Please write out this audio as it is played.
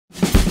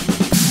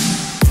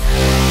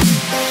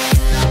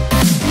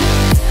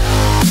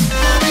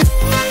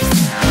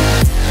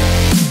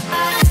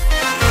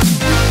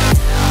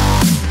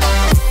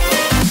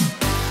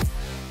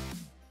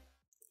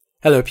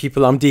Hello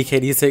people, I'm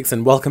DKD6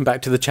 and welcome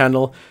back to the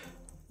channel.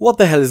 What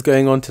the hell is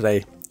going on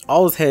today? I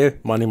was here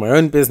minding my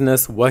own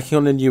business, working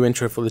on a new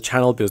intro for the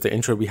channel because the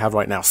intro we have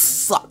right now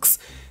sucks.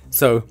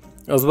 So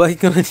I was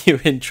working on a new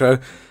intro,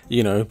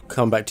 you know,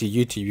 come back to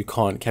YouTube, you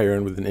can't carry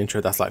on with an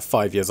intro that's like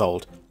 5 years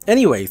old.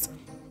 Anyways,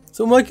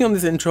 so I'm working on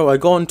this intro, I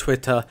go on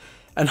Twitter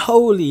and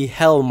holy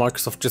hell,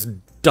 Microsoft just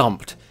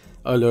dumped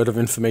a load of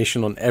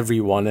information on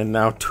everyone and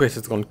now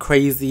Twitter's gone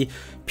crazy.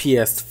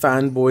 PS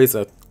fanboys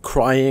are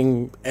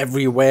crying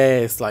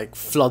everywhere. It's like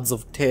floods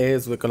of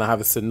tears. We're gonna have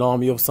a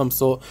tsunami of some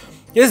sort.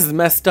 This is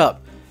messed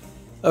up.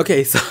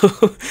 Okay, so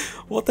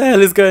what the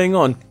hell is going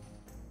on?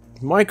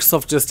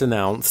 Microsoft just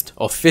announced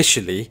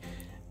officially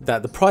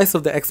that the price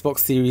of the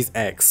Xbox Series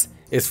X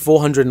is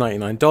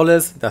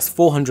 $499. That's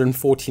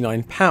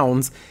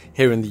 £449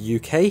 here in the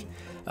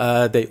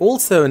UK. They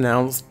also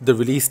announced the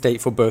release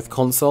date for both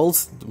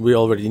consoles. We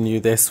already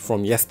knew this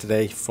from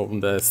yesterday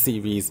from the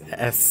Series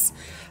S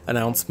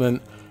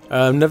announcement.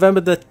 November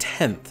the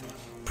 10th.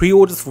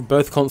 Pre-orders for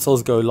both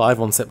consoles go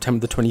live on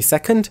September the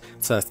 22nd,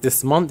 so that's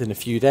this month in a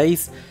few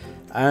days.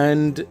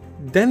 And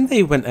then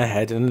they went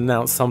ahead and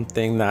announced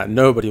something that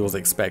nobody was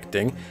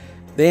expecting.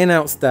 They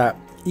announced that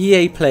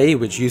EA Play,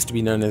 which used to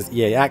be known as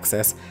EA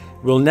Access,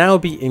 will now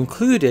be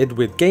included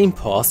with Game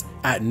Pass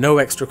at no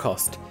extra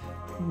cost.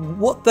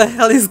 What the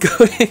hell is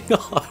going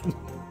on?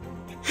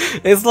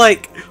 It's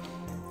like,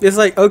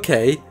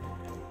 okay,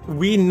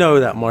 we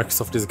know that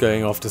Microsoft is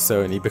going after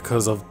Sony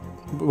because of,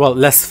 well,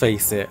 let's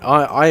face it,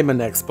 I'm an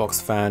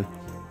Xbox fan,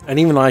 and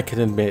even I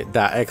can admit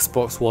that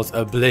Xbox was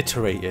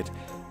obliterated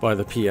by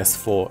the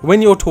PS4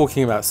 when you're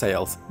talking about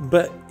sales.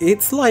 But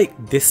it's like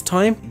this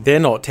time, they're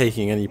not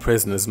taking any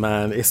prisoners,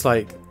 man. It's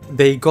like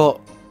they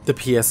got the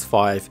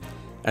PS5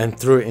 and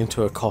threw it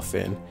into a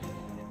coffin,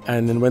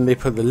 and then when they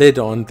put the lid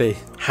on, they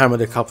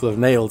hammered a couple of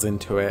nails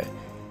into it,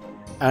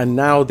 and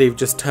now they've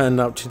just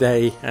turned up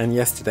today and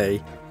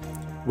yesterday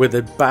with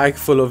a bag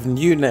full of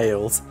new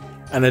nails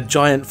and a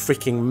giant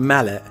freaking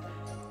mallet,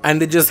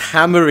 and they're just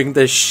hammering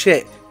the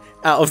shit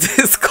out of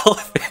this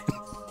coffin.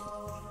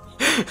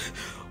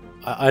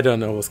 I don't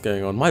know what's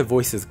going on. My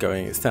voice is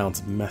going, it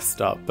sounds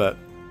messed up, but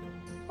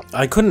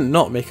I couldn't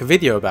not make a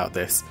video about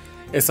this.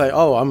 It's like,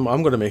 oh,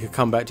 I'm gonna make a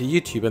comeback to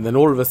YouTube, and then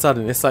all of a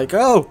sudden it's like,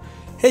 oh,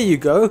 here you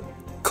go,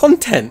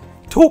 content,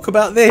 talk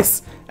about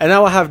this. And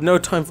now I have no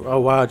time for, oh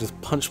wow, I just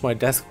punched my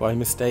desk by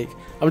mistake.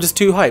 I'm just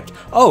too hyped.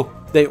 Oh,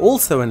 they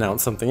also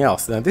announced something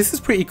else. Now this is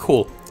pretty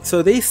cool.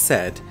 So they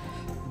said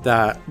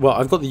that, well,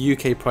 I've got the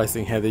UK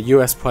pricing here, the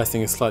US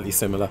pricing is slightly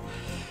similar.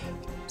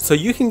 So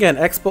you can get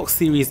an Xbox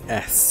Series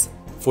S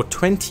for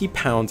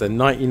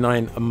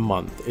 £20.99 a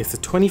month. It's a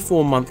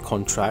 24-month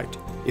contract,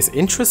 it's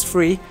interest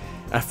free,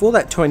 and for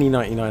that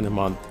 $20.99 a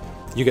month,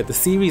 you get the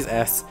Series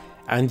S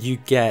and you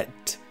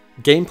get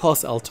Game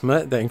Pass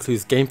Ultimate, that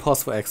includes Game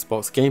Pass for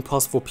Xbox, Game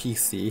Pass for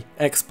PC,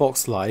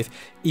 Xbox Live,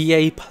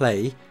 EA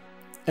Play,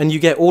 and you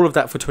get all of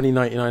that for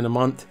 $20.99 a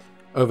month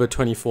over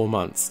 24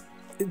 months.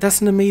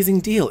 That's an amazing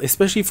deal,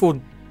 especially for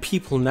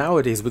people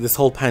nowadays with this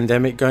whole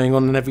pandemic going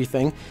on and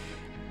everything.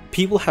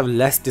 People have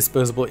less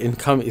disposable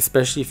income,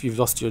 especially if you've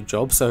lost your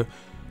job, so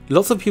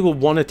lots of people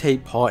want to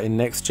take part in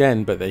next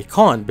gen, but they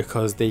can't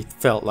because they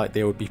felt like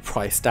they would be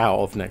priced out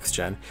of next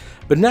gen.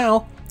 But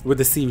now, with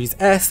the Series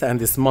S and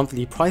this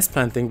monthly price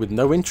plan thing with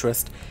no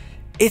interest,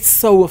 it's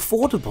so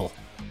affordable.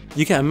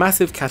 You get a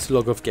massive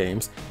catalogue of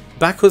games,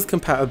 backwards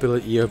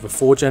compatibility over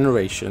 4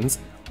 generations,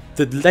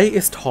 the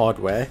latest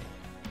hardware,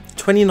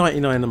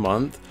 $20.99 a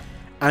month,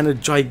 and a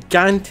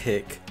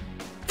gigantic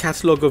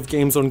catalogue of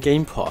games on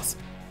Game Pass.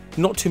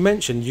 Not to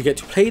mention, you get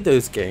to play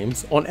those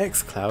games on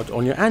xCloud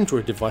on your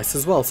Android device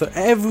as well. So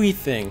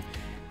everything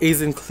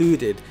is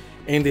included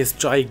in this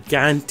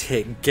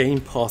gigantic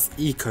Game Pass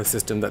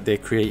ecosystem that they're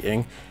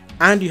creating,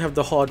 and you have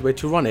the hardware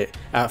to run it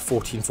at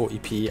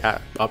 1440p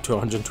at up to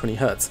 120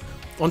 Hz.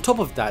 On top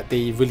of that,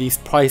 they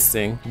released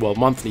pricing, well,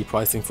 monthly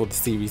pricing for the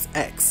Series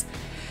X.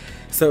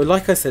 So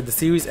like I said, the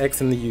Series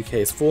X in the UK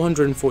is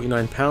 £449,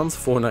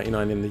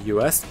 $499 in the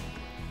US,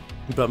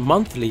 but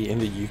monthly in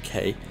the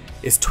UK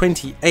is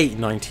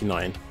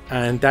 $28.99,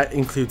 and that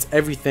includes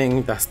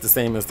everything that's the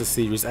same as the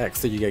Series X.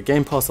 So you get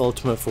Game Pass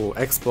Ultimate for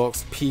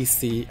Xbox,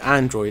 PC,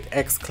 Android,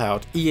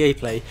 xCloud, EA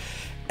Play,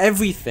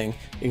 everything,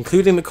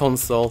 including the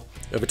console,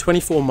 over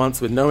 24 months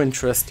with no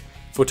interest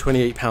for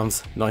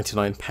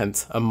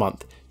 £28.99 a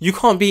month. You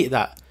can't beat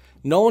that.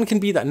 No one can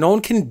beat that. No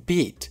one can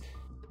beat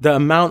the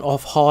amount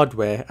of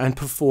hardware and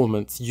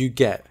performance you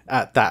get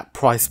at that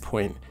price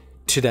point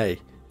today.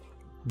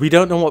 We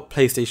don't know what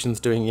PlayStation's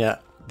doing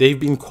yet. They've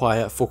been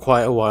quiet for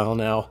quite a while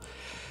now.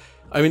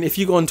 I mean, if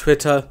you go on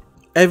Twitter,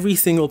 every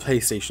single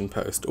PlayStation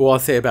post, or I'll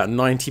say about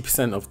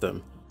 90% of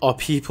them, are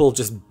people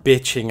just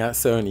bitching at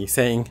Sony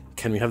saying,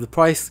 can we have the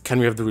price? Can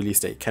we have the release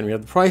date? Can we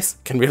have the price?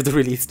 Can we have the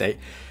release date?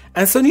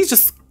 And Sony's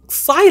just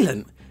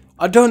silent.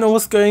 I don't know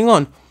what's going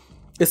on.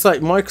 It's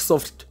like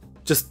Microsoft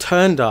just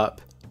turned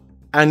up,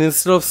 and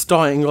instead of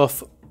starting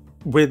off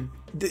with,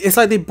 it's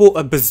like they brought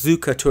a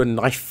bazooka to a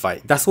knife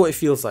fight. That's what it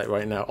feels like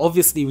right now.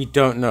 Obviously, we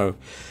don't know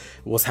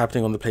what's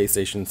happening on the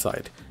PlayStation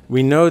side.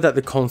 We know that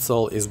the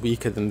console is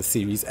weaker than the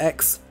Series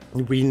X.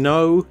 We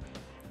know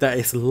that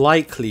it's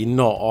likely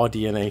not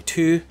RDNA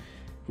 2.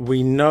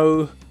 We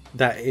know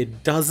that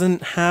it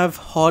doesn't have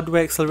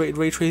hardware accelerated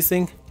ray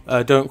tracing.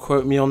 Don't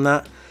quote me on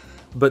that.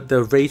 But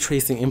the ray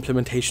tracing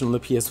implementation on the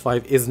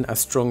PS5 isn't as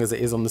strong as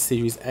it is on the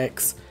Series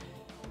X.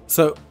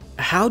 So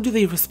how do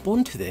they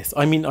respond to this?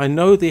 I mean, I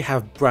know they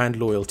have brand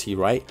loyalty,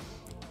 right?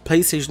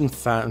 PlayStation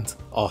fans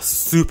are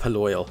super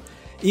loyal.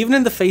 Even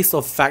in the face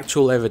of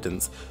factual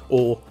evidence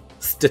or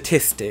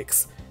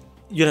statistics,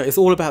 you know, it's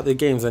all about the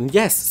games. And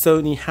yes,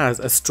 Sony has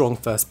a strong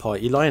first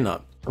party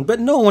lineup, but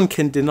no one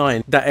can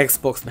deny that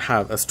Xbox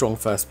have a strong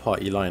first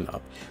party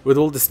lineup. With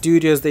all the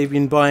studios they've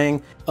been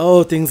buying,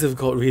 oh, things have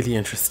got really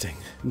interesting.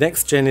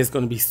 Next gen is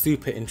going to be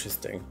super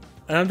interesting.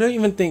 And I don't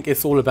even think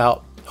it's all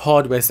about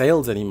hardware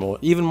sales anymore.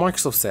 Even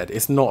Microsoft said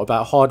it's not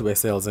about hardware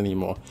sales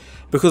anymore,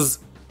 because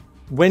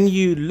when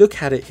you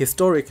look at it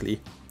historically,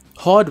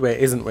 hardware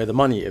isn't where the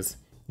money is.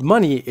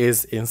 Money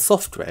is in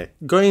software.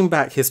 Going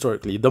back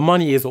historically, the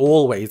money is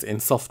always in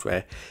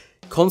software.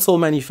 Console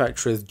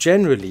manufacturers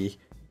generally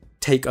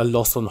take a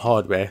loss on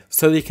hardware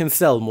so they can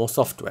sell more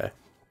software.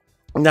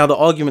 Now, the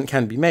argument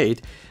can be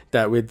made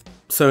that with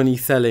Sony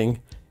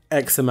selling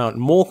X amount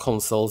more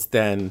consoles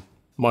than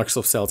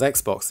Microsoft sells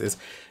Xboxes,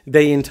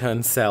 they in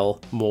turn sell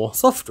more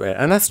software,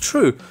 and that's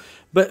true.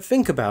 But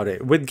think about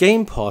it, with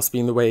Game Pass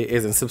being the way it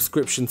is and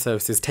subscription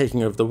services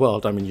taking over the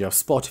world, I mean, you have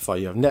Spotify,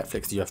 you have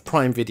Netflix, you have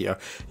Prime Video,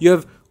 you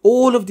have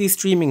all of these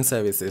streaming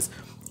services,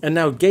 and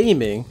now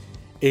gaming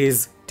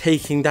is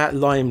taking that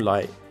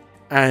limelight,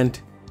 and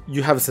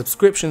you have a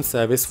subscription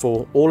service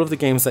for all of the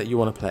games that you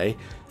want to play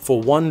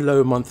for one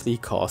low monthly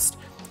cost.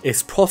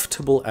 It's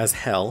profitable as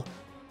hell,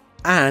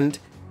 and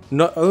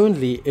not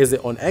only is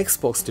it on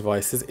Xbox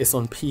devices, it's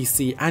on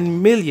PC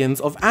and millions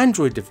of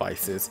Android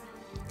devices.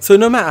 So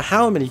no matter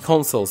how many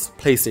consoles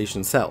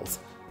PlayStation sells,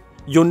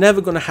 you're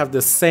never going to have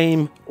the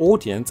same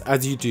audience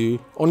as you do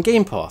on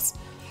Game Pass.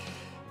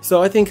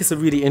 So I think it's a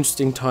really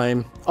interesting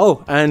time.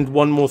 Oh, and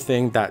one more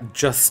thing that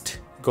just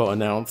got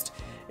announced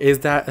is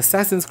that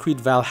Assassin's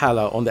Creed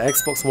Valhalla on the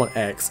Xbox One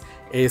X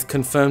is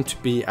confirmed to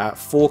be at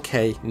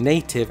 4K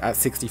native at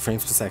 60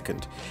 frames per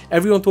second.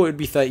 Everyone thought it'd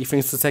be 30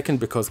 frames per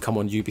second because, come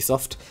on,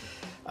 Ubisoft.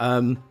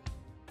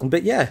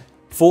 But yeah,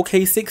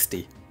 4K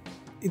 60.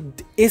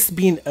 It's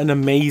been an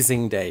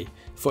amazing day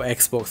for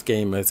Xbox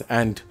gamers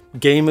and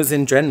gamers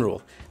in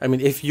general. I mean,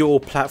 if you're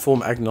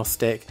platform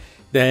agnostic,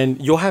 then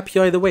you're happy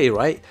either way,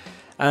 right?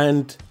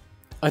 And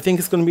I think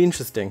it's going to be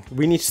interesting.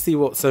 We need to see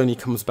what Sony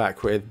comes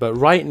back with, but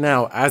right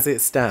now, as it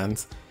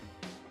stands,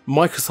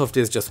 Microsoft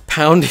is just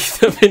pounding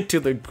them into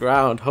the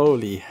ground.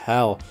 Holy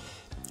hell.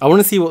 I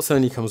want to see what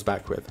Sony comes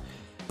back with,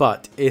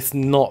 but it's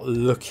not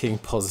looking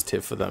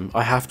positive for them.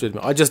 I have to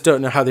admit, I just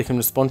don't know how they can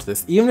respond to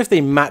this. Even if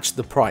they match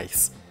the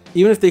price,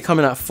 even if they come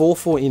in at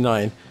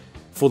 $449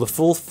 for the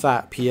full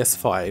fat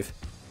PS5,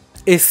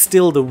 it's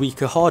still the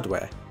weaker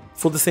hardware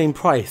for the same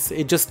price.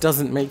 It just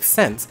doesn't make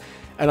sense.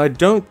 And I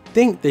don't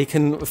think they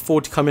can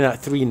afford to come in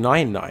at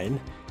 $399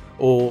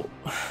 or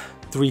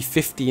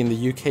 $350 in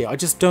the UK. I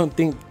don't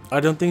think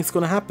it's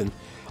going to happen.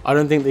 I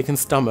don't think they can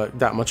stomach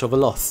that much of a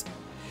loss.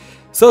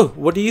 So,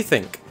 what do you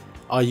think?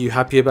 Are you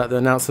happy about the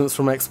announcements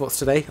from Xbox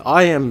today?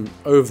 I am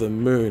over the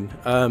moon.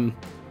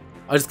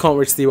 I just can't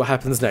wait to see what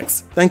happens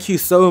next. Thank you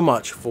so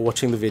much for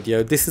watching the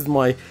video. This is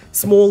my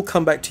small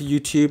comeback to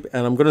YouTube,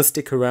 and I'm going to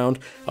stick around.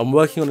 I'm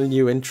working on a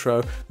new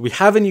intro. We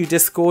have a new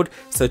Discord,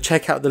 so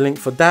check out the link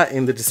for that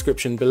in the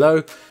description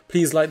below.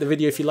 Please like the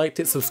video if you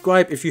liked it,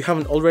 subscribe if you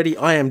haven't already.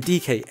 I am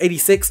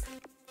DK86.